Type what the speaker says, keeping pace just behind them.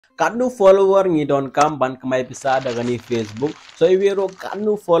Katnu follower ngi don kam ban Kamai Pisa daga ni Facebook. So iwiro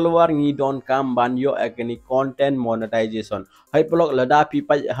Katnu follower ngi don kam ban yo agani content monetization. Hai blog lada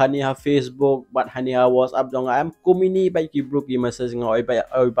pipa hani ha Facebook bat hani ha WhatsApp dong am kumini bai ki bro ki message nga oi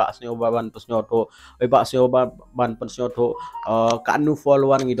ba snyo ban pesnyo to oi ba snyo ban pesnyo to Katnu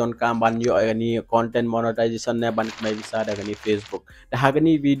follower ngi don kam ban yo agani content monetization ne ban Kamai Pisa daga ni Facebook. Dah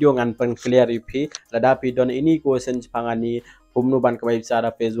agani video ngan pen clear ipi lada pi don ini question pangani Kumno Ban Kamai Pisa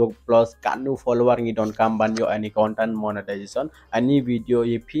Facebook plus Katnu follower ngi don kam ban yo any content monetization ani video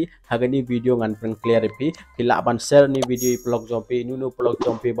ipi hagani video ngan pen clear ipi pila ban share ni video blog jompi nuno blog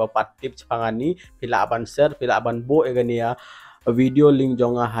jompi bapat tips pangani pila ban share pila ban bo egani ya video link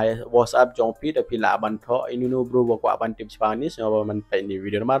jonga hai WhatsApp jompi da pila ban tho inuno bro ko ban tips pangani so man pe ni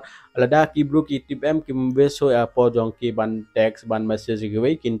video mar lada ki bro ki tip em kim beso ya po jong ki ban text ban message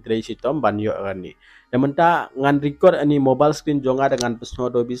giveaway kin trace itom ban yo ani Namenta ngan record ani mobile screen jonga dengan pesno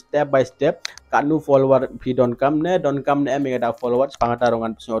dobi step by step Katnu follower pi don kam ne emi ada followers pangata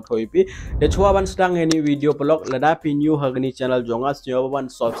rongan pesno thoipi de chua ban sedang ini video blog lada pi new hagni channel jonga snyo ban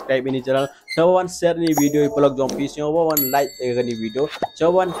subscribe ini channel snyo ban share ni video blog jompi snyo ban like hagni video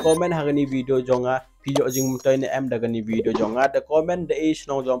snyo ban comment hagni video jonga video jing mutai ne em daga ni video jonga de comment de is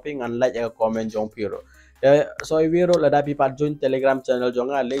no jumping and like a comment jompi ro so iwiro lada pi pat join telegram channel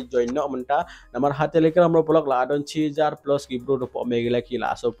jonga le join no menta namar ha telegram ro blog la adon 6000 plus ki bro po megila ki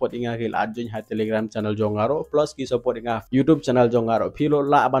la support inga ki la join ha telegram channel jonga ro plus ki support inga youtube channel jonga ro philo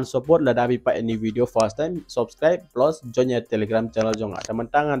la aban support lada pi pa any video first time subscribe plus join ya telegram channel jonga teman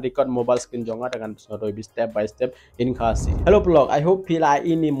tangan record mobile screen jonga dengan so step by step in Khasi hello blog I hope pila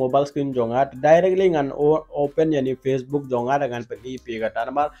ini mobile screen jonga directly ngan open yani facebook jonga dengan pi pi kata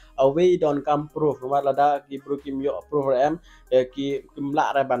namar away don come proof namar lada ki bro kim yo approve em ki kimla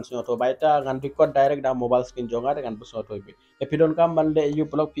re ban so to baita ngan record direct da mobile screen jonga dengan so to bi epidon kam bande you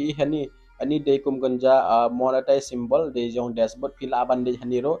blog pi hani ani de kum ganja monetize symbol de jong dashboard fil aban de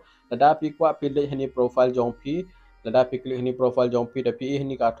hani ro lada pi kwa fil de hani profile jong pi lada pi click hani profile jong pi de pi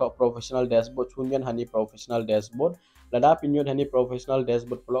hani ka tho professional dashboard chunyan hani professional dashboard lada pi nyon hani professional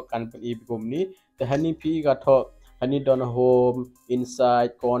dashboard blog kan pi kumni de hani pi ka tho hani don home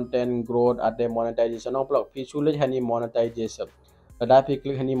insight content growth ade monetization of blog feature hani monetization lada pi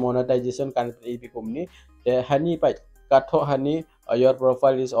click hani monetization kan pi kumni de hani pai katho hani your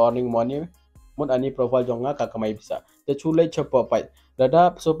profile is earning money mun ani profile jonga ka Kamai Pisa de chule chopo pai lada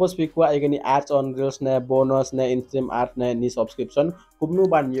suppose pi kwa igani ads on reels ne bonus ne in-stream ad ne ni subscription Kumno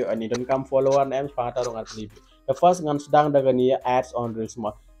Ban yo ani don kam follower ne em pangata rong at the first ngan sedang daga ni ads on reels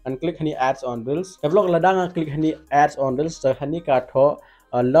ma and click hani ads on reels develop ladang click hani ads on reels so hani ka tho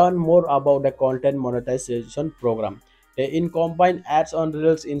learn more about the content monetization program in combine ads on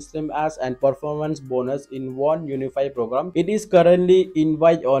reels in-stream ads and performance bonus in one unified program it is currently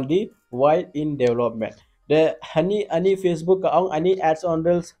invite only while in development the hani ani facebook ka ani ads on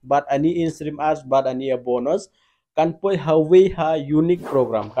reels but ani in-stream ads but ani a bonus kan poi hawi ha unique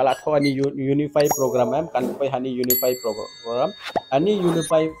program kala tho ani unify program em kan poi hani unify program ani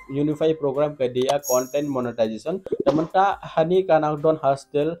unify program ke dia content monetization tementa hani kanang don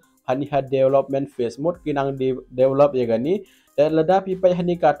hostel hani ha development phase mode kinang develop ye gani dan lada pipai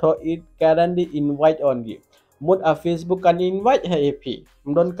hani ka tho it currently invite only mode a facebook kan invite ha ep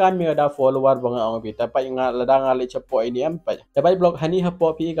don kami ada follower banga ang bi tapai nga lada nga le chapo ini em pai tapai blog hani ha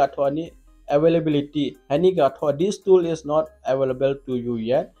po pi ka tho ani availability hani got this tool is not available to you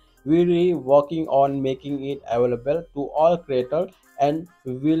yet we're working on making it available to all creators and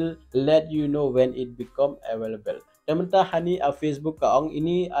will let you know when it become available tementa hani a facebook ka ong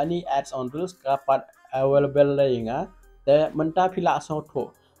ini ani ads on reels kapat available lainga te menta phila so tho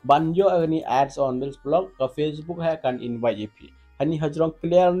banjo ani ads on reels blog ka facebook ha kan invite ep hani hajrong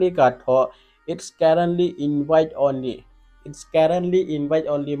clearly ka tho it's currently invite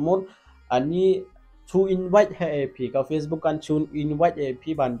only mood ani to invite ap ka facebook kan chun invite ap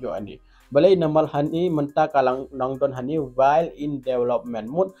banjo ani balai namal hani menta kalang nang don hani while in development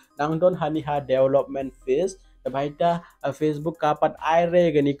mode nang don hani ha development phase baita facebook kapat aire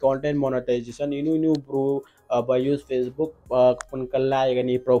gani content monetization inu bro by use facebook pun kala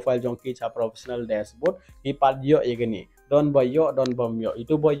gani profile jongki cha professional dashboard ni padyo gani don bayo don bomyo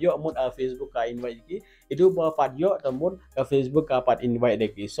itu bayo mud facebook ka invite ki itu ba padyo tamun ka facebook ka pat invite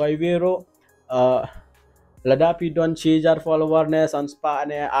deki so ivero lada pi don 6000 follower ne sanspa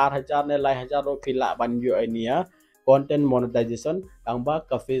ne 8000 ne lai 1000 ro phila banyo ania content monetization ang ba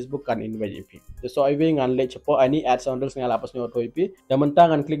ka facebook kan invite ipi so iwe ngan le chapo ani ads on reels ngala pas nyo toipi damentang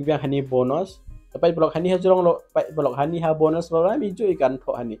ngan click biang hani bonus Pai blog hani ha jurong lo pai blog hani ha bonus program ijo ikan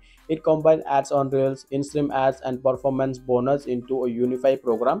tho hani. It combines ads on reels, in-stream ads, and performance bonus into a unified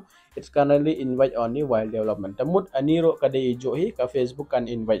program. It's currently invite only while development. Tamut ani ro kade ijo hi ka Facebook kan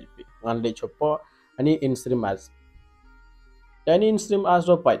invite pi. Ngan le chopo ani in-stream ads. Then in-stream ads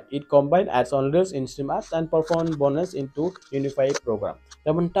ropite. It combines ads on reels, in-stream ads, and performance bonus into unified program.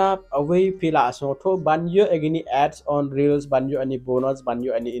 Namun away pila so to banyo agini ads on reels, banyo ani bonus,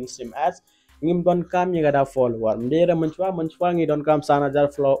 banyo ani in-stream ads. Ngim don kam yang ada follower. Mendera mencuba ngi don kam 1,000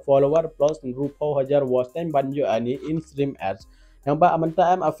 follower plus rupo hajar watch time banyo ani in-stream ads. Yang ba amanta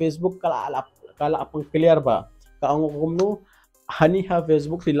am a Facebook kala apang clear ba. Ka ang kumno hani ha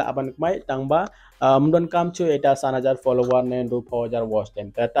Facebook pila aban kmai tangba mundon kam chu eta 1,000 follower ne rupo hajar watch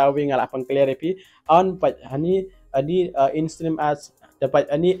time. Tata wing ala apang clear epi on hani adi in-stream ads dapat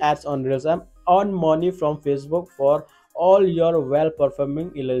any ads on reels on money from Facebook for all your well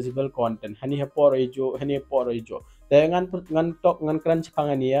performing eligible content hani por ijo dengan ngan crunch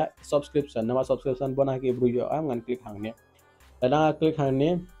pangania subscription nama subscription bona ke brujo ngan klik hangnya dan klik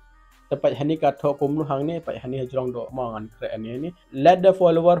hangnya dapat hani ka tho kumnu hangnya pai hani hajrong do ma ngan kre ani let the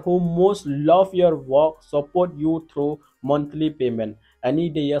follower who most love your work support you through monthly payment any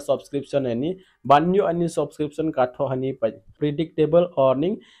day subscription any banyo any subscription katho hani predictable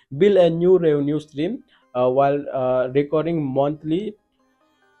earning build a new revenue stream while recording monthly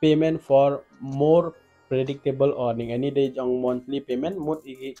payment for more predictable earning any day jong monthly payment mut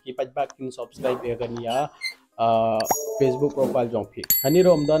ipat back in subscribe ya Facebook profile jong phi hani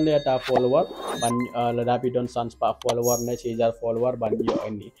rom don ne ta follower ban ladapi don sans pa follower ne 6,000 follower ban yo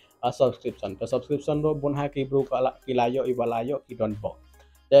ani a subscription ro bun ha ki bro kala kilayo ibalayo ki don bo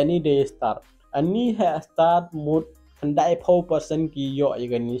any day start ani ha start mut handai 4% ki yo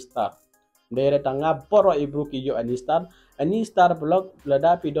igani start dere tanga poro ibru ki yo ani start blog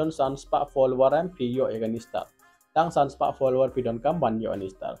ladapi don sans pa follower am pi yo igani start tang sans pa follower pi don kam ban yo ani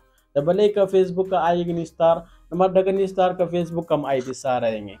start dabale ka Facebook ka ay gini star namar dagani star ka Facebook kam ay bisa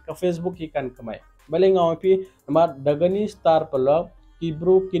रहेंगे ka Facebook hi kan kamai bale ngaw pi namar dagani star blog ki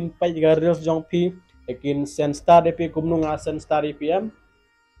bro kin pai ga reels jong pi ekin sen star pi kumnu nga sen star pi am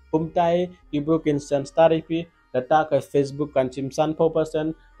kumtai ki bro kin sen star pi data ka Facebook kan chimsan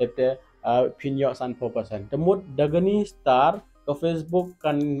 4% ete pinyo san 4% temut dagani star ka Facebook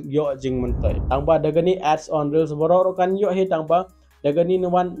kan yo jing mentai tangba dagani ads on reels bororo kan yo hi tangba dagani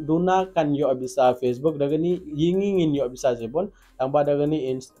nawan duna kan yo bisa Facebook dagani yingin yo bisa jebon tangba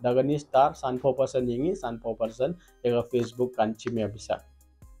dagani star san 4% yingi san 4% jaga Facebook kan chimya bisa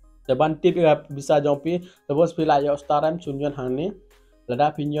teban tip bisa jompi terus pila yo star am chunyon hangni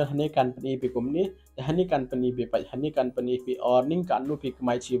lada pinyon hani company pi kumni hani company bi pai hani company pi earning kanu pi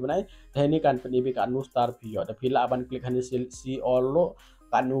kmai chi banai hani company bi kanu star pi yo da pila aban klik hani si all lo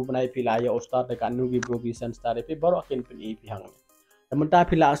kanu banai pila yo star da kanu gi provision star pi baro company pi hangni Temen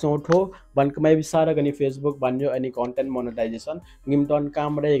pila asotho ban kamai bisara gani Facebook banyo any content monetization ngim don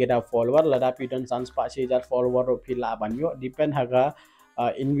kamre geda follower lada piton sans pa 6,000 follower ro pila banyo depend haga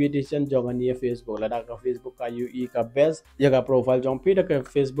invitation jongani Facebook lada ka Facebook ka UI ka base jaga profile jong pi da ka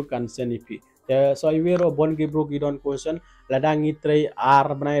Facebook kan senipi so iwero bon gi bro gidon question lada ngi tray r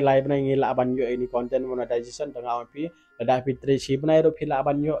banai live banai ngi la banyo any content monetization tanga pi lada pi tray chi banai ro pila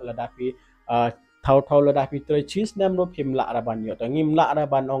banyo lada pi thau lada pi tray cheese nam ro phim la ra banyo to ngim la ra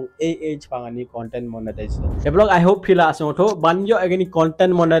ban ong pangani content monetization develop I hope pila asotho banyo agani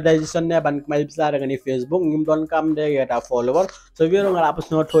content monetization ne ban mai bisa agani Facebook ngim don kam de geta follower so we ro ngala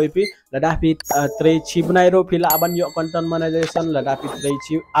apsno thoi pi lada pi tray chi banai ro pila banyo content monetization lada pi tray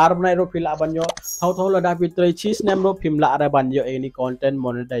chi ar banai ro pila banyo thau lada pi tray cheese nam ro phim la ra banyo agani content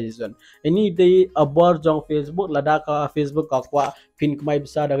monetization any day abor jong Facebook lada ka Facebook ka kwa pin kmai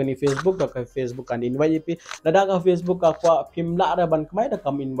bisa dagani Facebook ka Facebook kan invite pi lada ka Facebook ka kwa phim la ra ban kmai da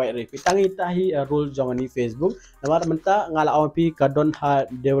kam invite re pi tangi tahi rule jong ani Facebook namar menta ngala aw pi ka don ha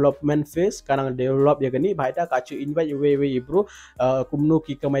development phase kanang develop ya gani baita ka chu invite we bro kumno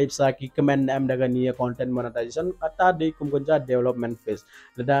ki kmai bisa ki comment am dagani content monetization ata de kum gonja development phase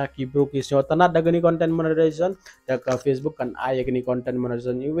lada ki bro ki so tanat dagani content monetization da ka Facebook kan ay gani content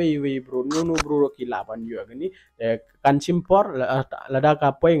monetization we bro nu bro ki laban yu gani kan simpor lada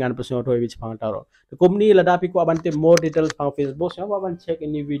ka poi ngan pesno thoi bich phang taro kumni lada pi ko abante more details phang Facebook so ban check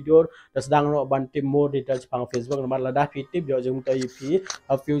any video das dang ro abante more details phang Facebook namar lada pi tip jo jung tai pi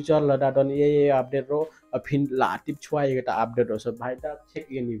future lada don update ro phin la tip chwai ta update ro so bhai ta check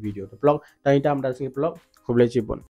any video to blog tai tam da sing blog khuble chibon